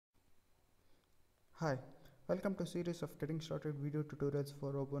Hi, welcome to series of getting started video tutorials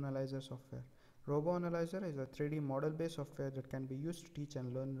for Roboanalyzer software. Roboanalyzer is a 3D model-based software that can be used to teach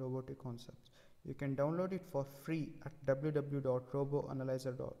and learn robotic concepts. You can download it for free at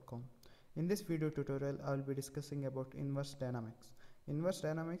www.roboanalyzer.com. In this video tutorial, I will be discussing about inverse dynamics. Inverse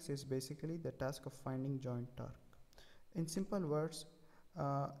dynamics is basically the task of finding joint torque. In simple words,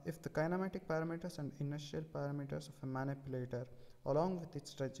 if the kinematic parameters and inertial parameters of a manipulator along with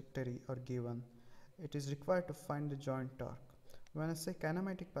its trajectory are given, it is required to find the joint torque. When I say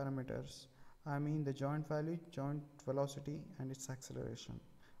kinematic parameters, I mean the joint value, joint velocity and its acceleration.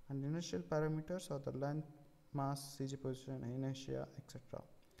 And inertial parameters are the length, mass, CG position, inertia, etc.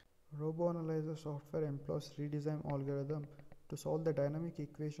 Roboanalyzer software employs redesign algorithm to solve the dynamic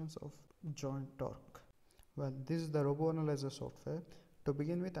equations of joint torque. Well, this is the Roboanalyzer software. To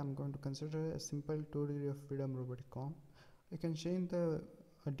begin with, I'm going to consider a simple 2 degree of freedom robotic arm. You can change the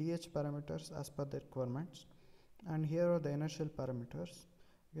DH parameters as per the requirements, and here are the inertial parameters.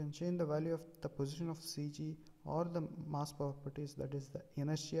 You can change the value of the position of CG or the mass properties, that is the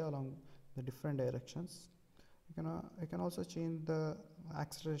inertia along the different directions. You can also change the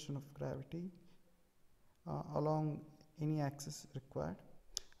acceleration of gravity along any axis required.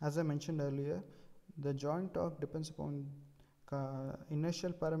 As I mentioned earlier, the joint torque depends upon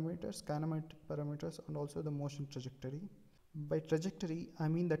inertial parameters, kinematic parameters, and also the motion trajectory. By trajectory, I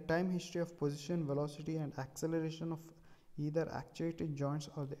mean the time history of position, velocity, and acceleration of either actuated joints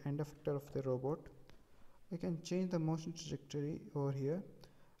or the end effector of the robot. We can change the motion trajectory over here.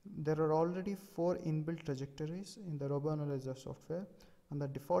 There are already 4 inbuilt trajectories in the Roboanalyzer software, and the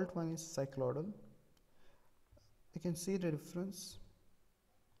default one is cycloidal. You can see the difference.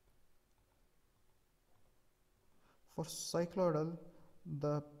 For cycloidal,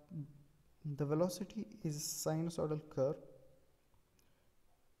 the velocity is sinusoidal curve.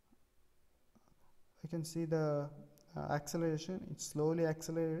 You can see the acceleration. It slowly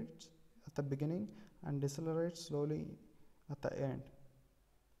accelerates at the beginning and decelerates slowly at the end.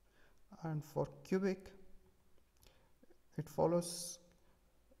 And for cubic, it follows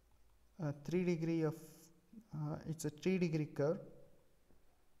a 3 degree of it's a 3 degree curve,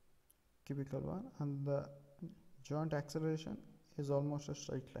 cubical one, and the joint acceleration is almost a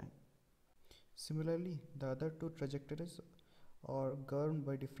straight line. Similarly, the other 2 trajectories are governed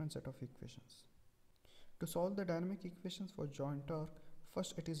by different set of equations. To solve the dynamic equations for joint torque,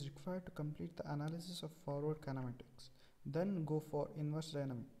 first it is required to complete the analysis of forward kinematics, then go for inverse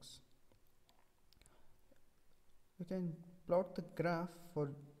dynamics. You can plot the graph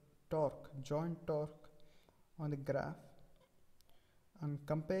for torque, joint torque on the graph, and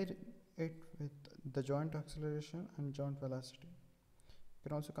compare it with the joint acceleration and joint velocity. You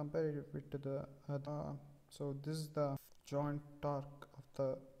can also compare it with the so this is the joint torque of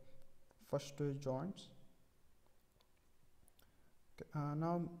the first 2 joints.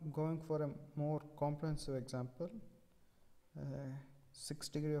 Now I'm going for a more comprehensive example, 6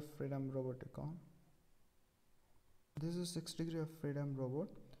 degree of freedom robotic arm. This is 6 degree of freedom robot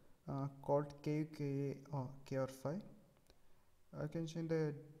called KUKA or KR5. I can change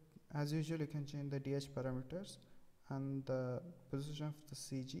the, as usual, you can change the DH parameters and the position of the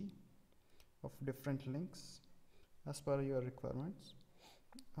CG of different links as per your requirements,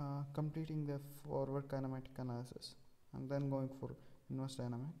 completing the forward kinematic analysis, and then going for inverse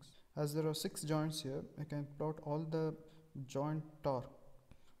dynamics. As there are 6 joints here, I can plot all the joint torque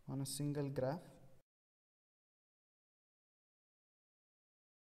on a single graph.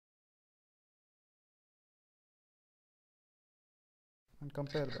 And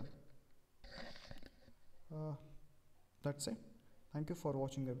compare them. That's it. Thank you for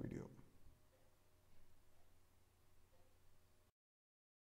watching the video.